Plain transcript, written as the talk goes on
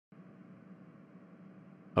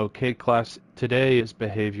Okay class, today is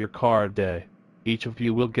behavior card day. Each of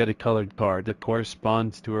you will get a colored card that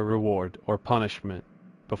corresponds to a reward or punishment.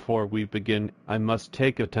 Before we begin, I must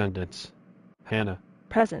take attendance. Hannah.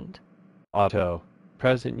 Present. Otto.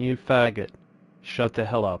 Present, you faggot. Shut the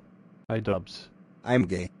hell up. Dubs. I'm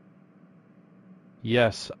gay.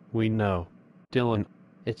 Yes, we know. Dylan.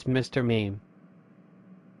 It's Mr. Meme.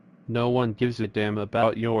 No one gives a damn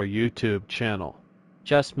about your YouTube channel.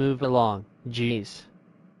 Just move along, jeez.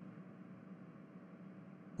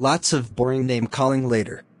 Lots of boring name calling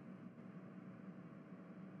later.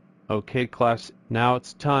 Okay class, now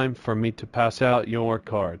it's time for me to pass out your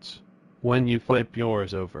cards. When you flip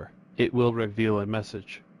yours over, it will reveal a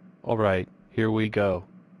message. Alright, here we go.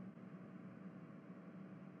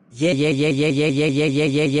 Yeah.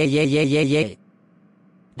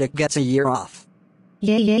 Dick gets a year off.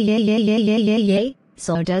 Yay.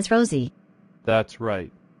 So does Rosie. That's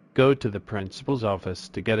right. Go to the principal's office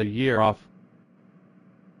to get a year off.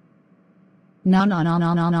 No.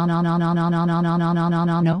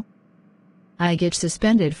 I get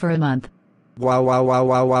suspended for a month.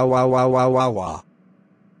 Wow.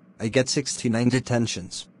 I get 69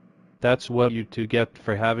 detentions. That's what you two get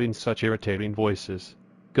for having such irritating voices.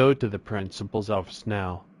 Go to the principal's office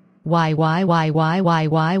now. Why? Wah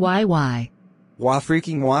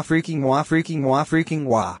freaking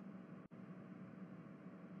wah.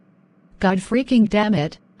 God freaking damn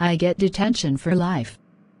it, I get detention for life.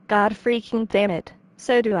 God freaking damn it.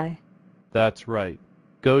 So do I. That's right.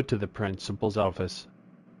 Go to the principal's office.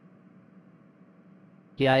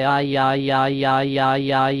 Yeah. I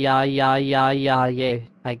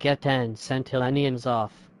get 10 centillions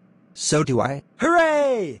off. So do I.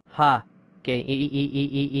 Hooray! Ha. Gay.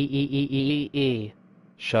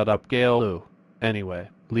 Shut up, Caillou. Anyway,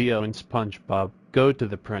 Leo and SpongeBob, go to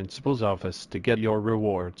the principal's office to get your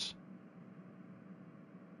rewards.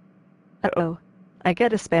 Uh-oh. I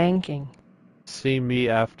get a spanking. See me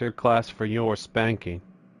after class for your spanking.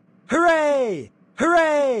 Hooray!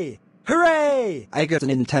 I get a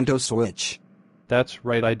Nintendo Switch. That's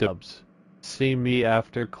right, Dubs. See me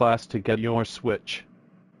after class to get your Switch.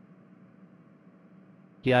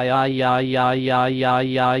 Yeah.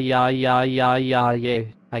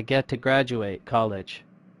 I get to graduate college.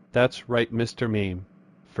 That's right, Mr. Meme.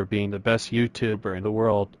 For being the best YouTuber in the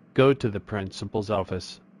world, go to the principal's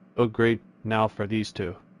office. Oh great, now for these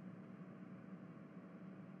two.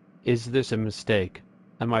 Is this a mistake?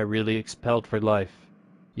 Am I really expelled for life?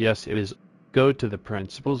 Yes, it is. Go to the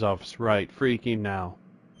principal's office right freaking now.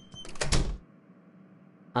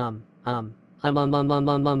 I'm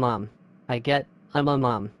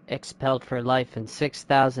expelled for life and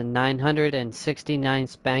 6,969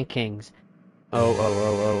 spankings.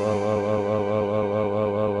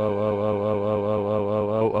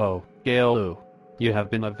 Caillou, you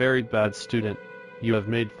have been a very bad student. You have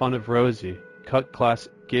made fun of Rosie, cut class,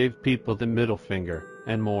 gave people the middle finger,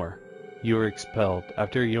 and more. You are expelled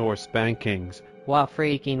after your spankings. Wah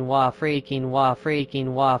freaking wah.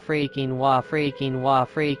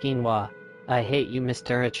 I hate you,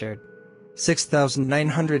 Mr. Richard.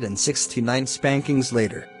 6,969 spankings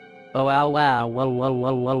later. Oh wow.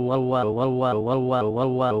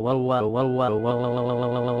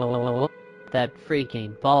 That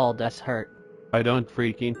freaking ball does hurt. I don't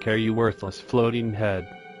freaking care, you worthless floating head.